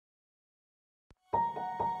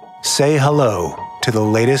Say hello to the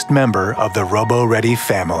latest member of the Robo-Ready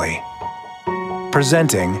family.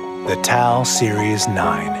 Presenting the TAL Series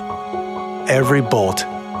 9. Every bolt,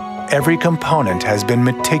 every component has been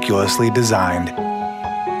meticulously designed.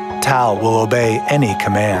 TAL will obey any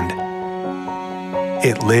command.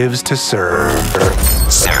 It lives to serve.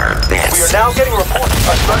 Serve this. We are now getting reports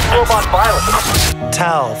of sudden robot violence.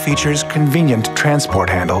 TAL features convenient transport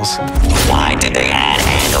handles, Why did they add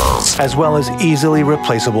handles? as well as easily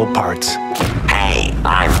replaceable parts, Hey,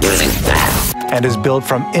 I'm using that. and is built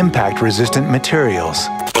from impact-resistant materials.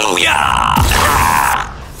 Booyah!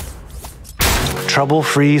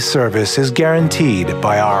 Trouble-free service is guaranteed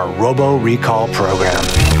by our Robo Recall program.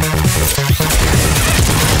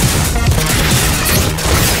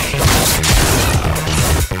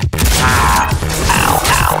 Ow,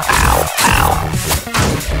 ow, ow, ow.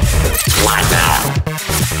 Like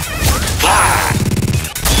that.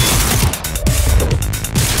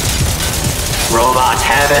 Robot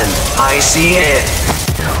heaven, I see it.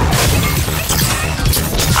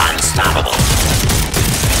 Unstoppable.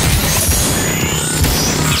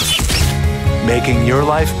 Making your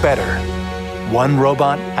life better, one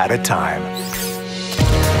robot at a time.